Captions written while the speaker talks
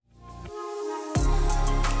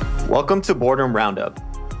Welcome to Boardroom Roundup,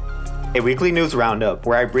 a weekly news roundup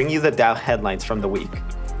where I bring you the DAO headlines from the week.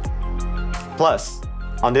 Plus,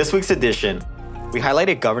 on this week's edition, we highlight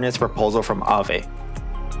a governance proposal from Aave.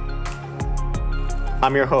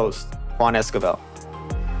 I'm your host, Juan Esquivel.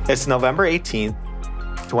 It's November 18th,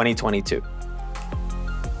 2022.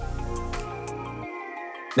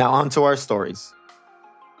 Now on to our stories.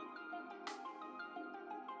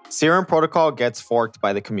 Serum Protocol gets forked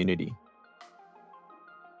by the community.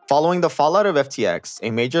 Following the fallout of FTX,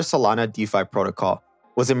 a major Solana DeFi protocol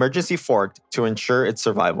was emergency forked to ensure its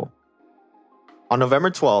survival. On November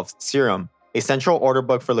 12th, Serum, a central order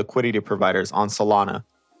book for liquidity providers on Solana,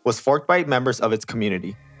 was forked by members of its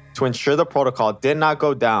community to ensure the protocol did not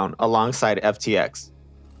go down alongside FTX.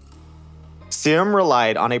 Serum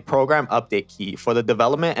relied on a program update key for the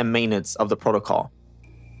development and maintenance of the protocol.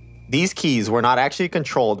 These keys were not actually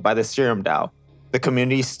controlled by the Serum DAO, the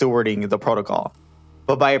community stewarding the protocol,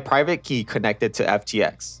 but by a private key connected to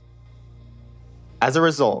FTX. As a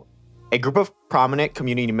result, a group of prominent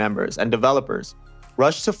community members and developers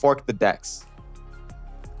rushed to fork the DEX.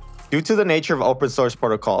 Due to the nature of open source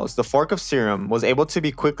protocols, the fork of Serum was able to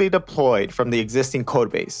be quickly deployed from the existing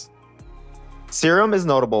codebase. Serum is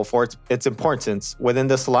notable for its importance within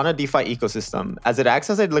the Solana DeFi ecosystem as it acts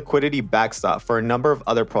as a liquidity backstop for a number of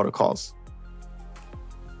other protocols.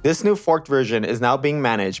 This new forked version is now being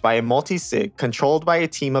managed by a multi-sig controlled by a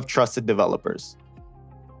team of trusted developers.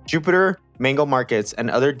 Jupiter, Mango Markets, and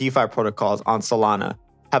other DeFi protocols on Solana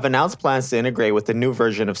have announced plans to integrate with the new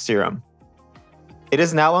version of Serum. It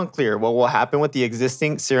is now unclear what will happen with the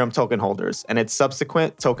existing Serum token holders and its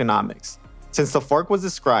subsequent tokenomics, since the fork was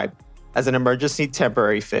described as an emergency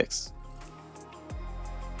temporary fix.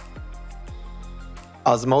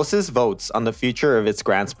 Osmosis votes on the future of its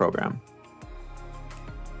grants program.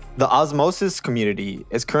 The Osmosis community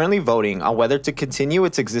is currently voting on whether to continue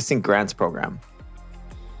its existing grants program.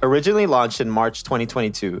 Originally launched in March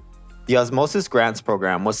 2022, the Osmosis grants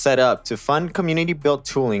program was set up to fund community-built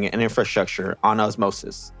tooling and infrastructure on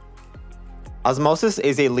Osmosis. Osmosis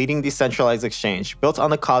is a leading decentralized exchange built on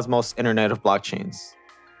the Cosmos Internet of Blockchains.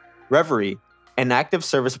 Reverie, an active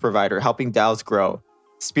service provider helping DAOs grow,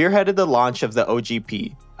 spearheaded the launch of the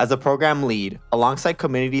OGP as a program lead alongside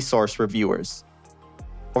community source reviewers.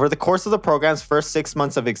 Over the course of the program's first 6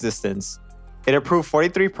 months of existence, it approved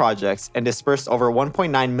 43 projects and dispersed over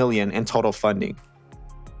 $1.9 million in total funding.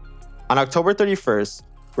 On October 31st,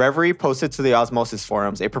 Reverie posted to the Osmosis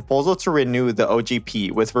forums a proposal to renew the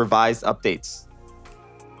OGP with revised updates.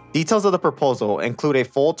 Details of the proposal include a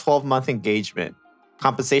full 12-month engagement,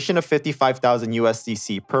 compensation of 55,000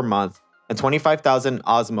 USDC per month and 25,000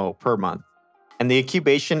 Osmo per month, and the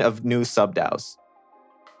incubation of new sub-DAOs.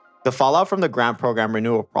 The fallout from the grant program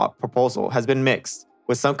renewal proposal has been mixed,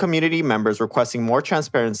 with some community members requesting more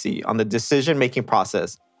transparency on the decision-making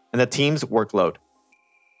process and the team's workload.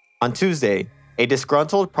 On Tuesday, a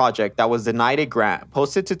disgruntled project that was denied a grant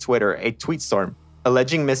posted to Twitter a tweet storm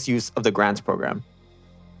alleging misuse of the grants program.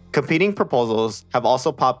 Competing proposals have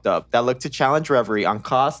also popped up that look to challenge Reverie on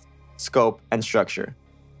cost, scope, and structure.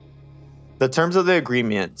 The terms of the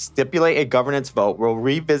agreement stipulate a governance vote will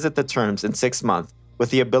revisit the terms in 6 months, with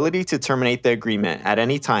the ability to terminate the agreement at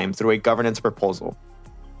any time through a governance proposal.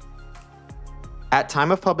 At time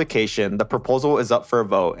of publication, the proposal is up for a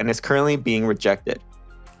vote and is currently being rejected.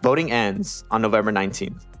 Voting ends on November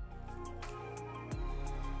 19th.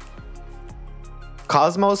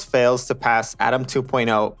 Cosmos fails to pass Atom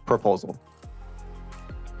 2.0 proposal.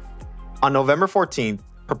 On November 14th,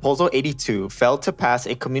 Proposal 82 failed to pass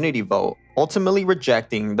a community vote, ultimately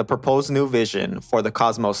rejecting the proposed new vision for the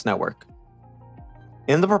Cosmos network.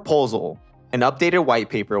 In the proposal, an updated white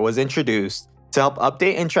paper was introduced to help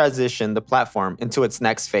update and transition the platform into its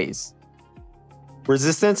next phase.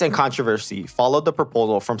 Resistance and controversy followed the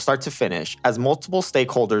proposal from start to finish as multiple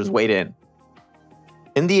stakeholders weighed in.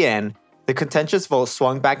 In the end, the contentious vote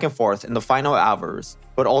swung back and forth in the final hours,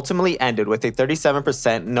 but ultimately ended with a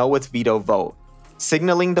 37% no with veto vote,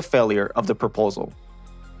 signaling the failure of the proposal.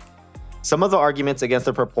 Some of the arguments against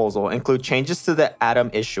the proposal include changes to the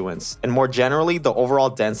Atom issuance and more generally the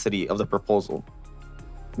overall density of the proposal.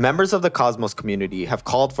 Members of the Cosmos community have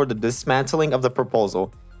called for the dismantling of the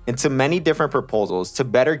proposal into many different proposals to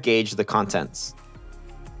better gauge the contents.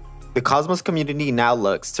 The Cosmos community now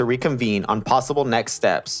looks to reconvene on possible next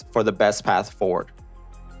steps for the best path forward.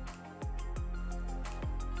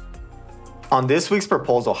 On this week's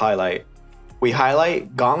proposal highlight, we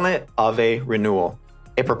highlight Gauntlet Aave Renewal,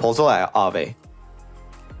 a proposal at Aave.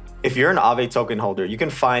 If you're an Aave token holder, you can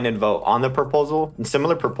find and vote on the proposal and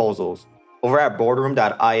similar proposals over at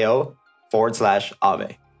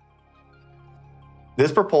boardroom.io/Aave.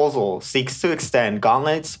 This proposal seeks to extend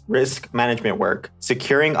Gauntlet's risk management work,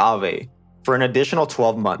 securing Aave, for an additional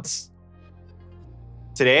 12 months.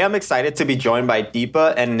 Today, I'm excited to be joined by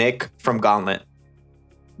Deepa and Nick from Gauntlet.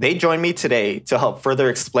 They joined me today to help further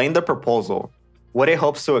explain the proposal, what it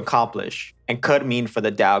hopes to accomplish, and could mean for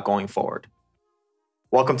the DAO going forward.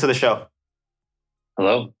 Welcome to the show.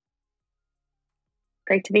 Hello.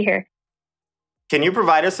 Great to be here. Can you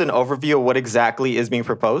provide us an overview of what exactly is being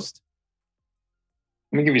proposed?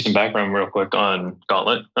 Let me give you some background real quick on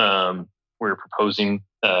Gauntlet. We're proposing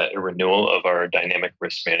a renewal of our dynamic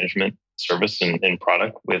risk management service and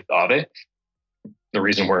product with Aave. The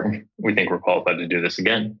reason we think we're qualified to do this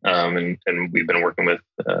again, and we've been working with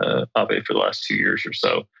Aave for the last 2 years or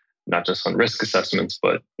so, not just on risk assessments,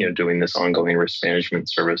 but doing this ongoing risk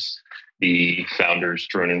management service. The founders,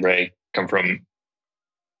 Jerome and Ray, come from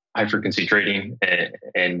high frequency trading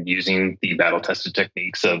and using the battle tested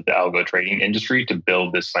techniques of the algo trading industry to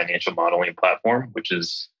build this financial modeling platform, which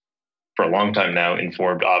is for a long time now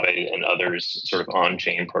informed Aave and others sort of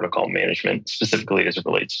on-chain protocol management, specifically as it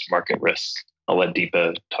relates to market risk. I'll let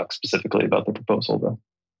Deepa talk specifically about the proposal though.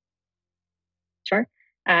 Sure.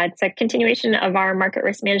 It's a continuation of our market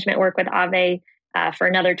risk management work with Aave for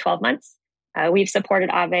another 12 months. We've supported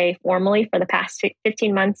Aave formally for the past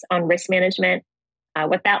 15 months on risk management.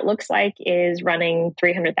 What that looks like is running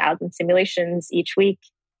 300,000 simulations each week,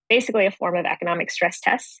 basically a form of economic stress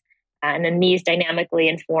tests. And then these dynamically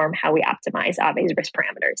inform how we optimize Aave's risk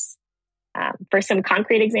parameters. For some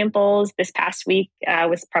concrete examples, this past week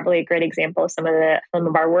was probably a great example of some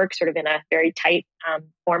of our work sort of in a very tight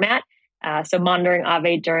format. So monitoring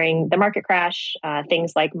Aave during the market crash,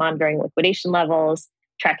 things like monitoring liquidation levels,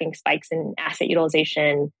 tracking spikes in asset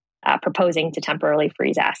utilization, proposing to temporarily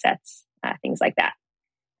freeze assets, things like that.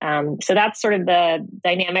 So that's sort of the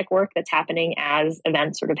dynamic work that's happening as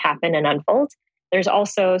events sort of happen and unfold. There's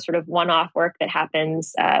also sort of one-off work that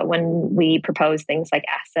happens when we propose things like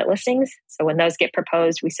asset listings. So when those get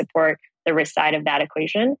proposed, we support the risk side of that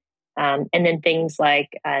equation. And then things like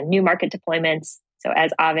new market deployments. So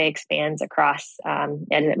as Aave expands across, as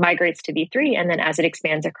it migrates to V3, and then as it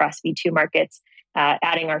expands across V2 markets,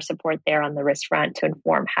 adding our support there on the risk front to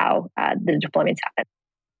inform how the deployments happen.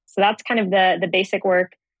 So that's kind of the basic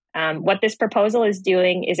work. What this proposal is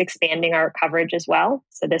doing is expanding our coverage as well.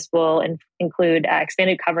 So this will include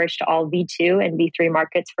expanded coverage to all V2 and V3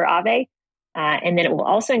 markets for Aave. And then it will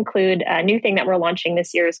also include a new thing that we're launching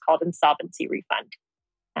this year is called insolvency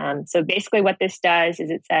refund. So basically what this does is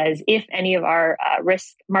it says if any of our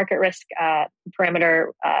market risk parameter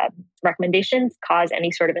recommendations cause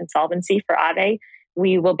any sort of insolvency for Aave,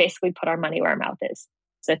 we will basically put our money where our mouth is.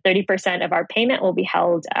 So 30% of our payment will be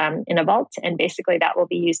held in a vault, and basically that will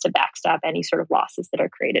be used to backstop any sort of losses that are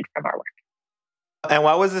created from our work. And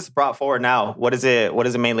why was this brought forward now? What does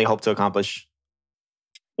it mainly hope to accomplish?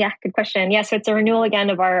 Yeah, good question. Yeah, so it's a renewal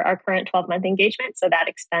again of our current 12-month engagement. So that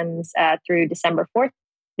extends through December 4th.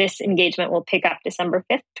 This engagement will pick up December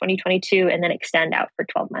 5th, 2022, and then extend out for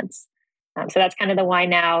 12 months. So that's kind of the why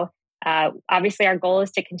now. Obviously, our goal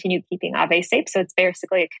is to continue keeping Aave safe. So it's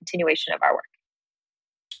basically a continuation of our work.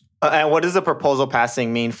 And what does the proposal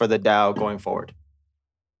passing mean for the DAO going forward?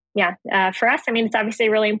 Yeah, for us, it's obviously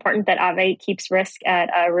really important that Aave keeps risk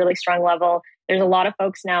at a really strong level. There's a lot of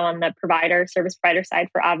folks now on the service provider side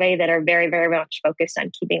for Aave that are very, very much focused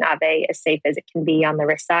on keeping Aave as safe as it can be on the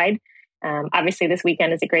risk side. Obviously, this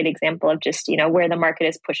weekend is a great example of just where the market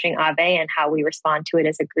is pushing Aave and how we respond to it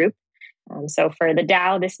as a group. So for the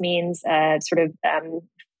DAO, this means sort of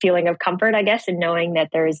feeling of comfort, I guess, in knowing that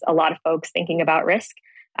there's a lot of folks thinking about risk.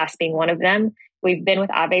 Us being one of them. We've been with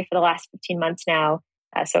Aave for the last 15 months now.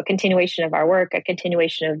 So a continuation of our work, a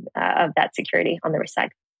continuation of that security on the risk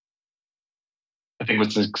side. I think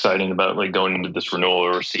what's exciting about going into this renewal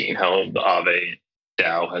or seeing how the Aave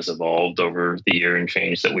DAO has evolved over the year and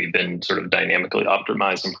change that we've been sort of dynamically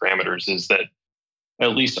optimizing parameters is that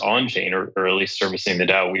at least on-chain or at least servicing the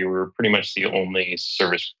DAO, we were pretty much the only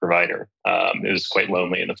service provider. It was quite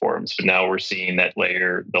lonely in the forums, but now we're seeing that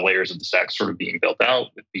the layers of the stack sort of being built out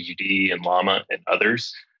with BGD and Llama and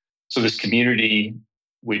others. So this community,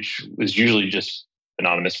 which was usually just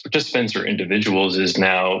anonymous participants or individuals, is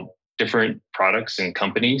now different products and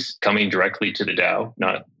companies coming directly to the DAO,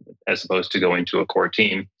 not as opposed to going to a core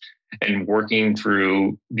team, and working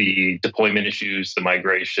through the deployment issues, the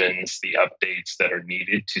migrations, the updates that are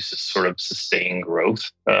needed to sort of sustain growth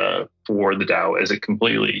for the DAO as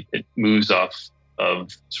it moves off of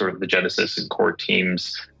sort of the Genesis and core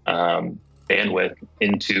teams bandwidth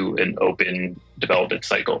into an open development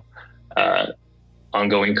cycle.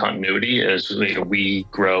 Ongoing continuity as we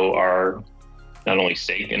grow our not only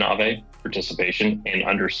stake in Aave, participation and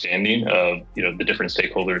understanding of the different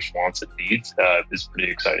stakeholders' wants and needs is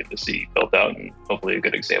pretty exciting to see built out, and hopefully a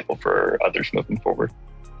good example for others moving forward.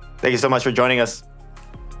 Thank you so much for joining us.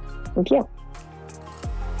 Thank you.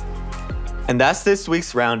 And that's this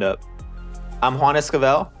week's Roundup. I'm Juan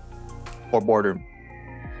Esquivel for Boardroom.